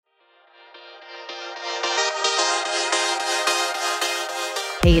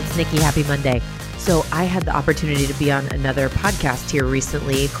Hey, it's Nikki. Happy Monday. So I had the opportunity to be on another podcast here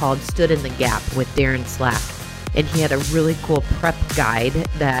recently called Stood in the Gap with Darren Slack. And he had a really cool prep guide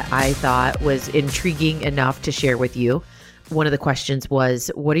that I thought was intriguing enough to share with you. One of the questions was,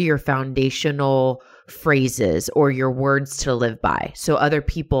 what are your foundational phrases or your words to live by? So other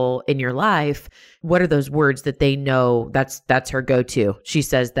people in your life, what are those words that they know that's her go-to? She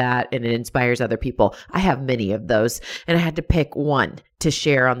says that and it inspires other people. I have many of those and I had to pick one to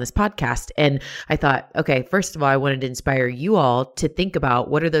share on this podcast. And I thought, okay, first of all, I wanted to inspire you all to think about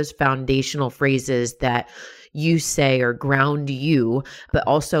what are those foundational phrases that you say or ground you, but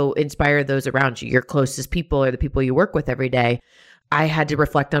also inspire those around you, your closest people or the people you work with every day. I had to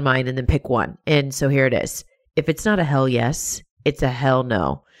reflect on mine and then pick one. And so here it is. If it's not a hell yes, it's a hell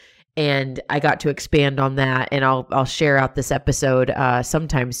no. And I got to expand on that, and I'll share out this episode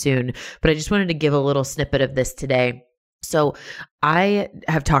sometime soon. But I just wanted to give a little snippet of this today. So I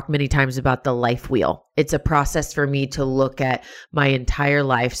have talked many times about the life wheel. It's a process for me to look at my entire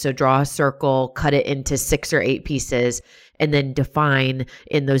life. So draw a circle, cut it into 6 or 8 pieces, and then define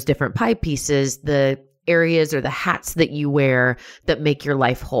in those different pie pieces the areas or the hats that you wear that make your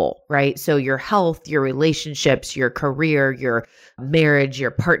life whole, right? So your health, your relationships, your career, your marriage,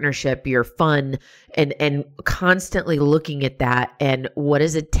 your partnership, your fun, and constantly looking at that. And what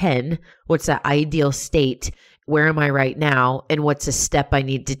is a 10? What's the ideal state? Where am I right now? And what's a step I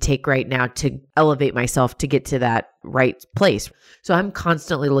need to take right now to elevate myself to get to that right place? So I'm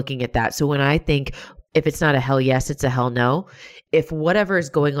constantly looking at that. So when I think, if it's not a hell yes, it's a hell no. If whatever is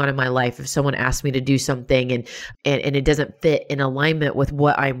going on in my life, if someone asks me to do something and it doesn't fit in alignment with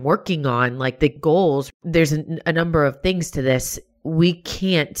what I'm working on, like the goals, there's a number of things to this. We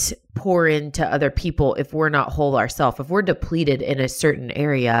can't pour into other people if we're not whole ourselves. If we're depleted in a certain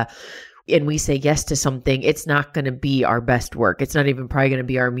area and we say yes to something, it's not going to be our best work. It's not even probably going to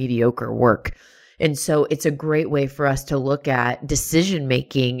be our mediocre work. And so it's a great way for us to look at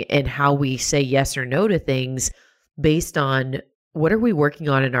decision-making and how we say yes or no to things based on what are we working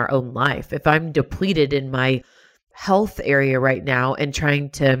on in our own life. If I'm depleted in my health area right now and trying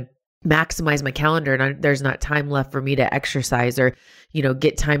to maximize my calendar and there's not time left for me to exercise or,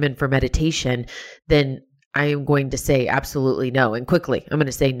 get time in for meditation, then I am going to say absolutely no. And quickly, I'm going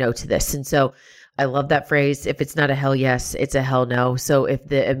to say no to this. And so I love that phrase. If it's not a hell yes, it's a hell no. So if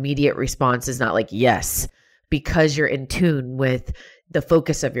the immediate response is not like yes, because you're in tune with the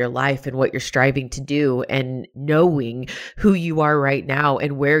focus of your life and what you're striving to do and knowing who you are right now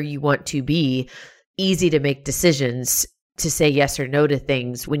and where you want to be, easy to make decisions to say yes or no to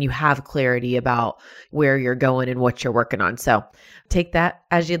things when you have clarity about where you're going and what you're working on. So take that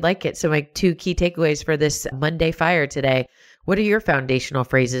as you'd like it. So my 2 key takeaways for this Monday Fire today. What are your foundational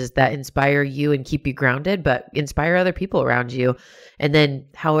phrases that inspire you and keep you grounded, but inspire other people around you? And then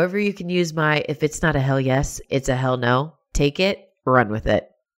however you can use my, if it's not a hell yes, it's a hell no, take it, run with it.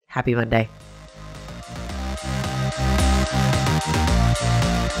 Happy Monday.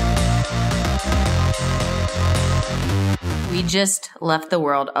 We just left the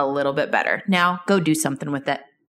world a little bit better. Now go do something with it.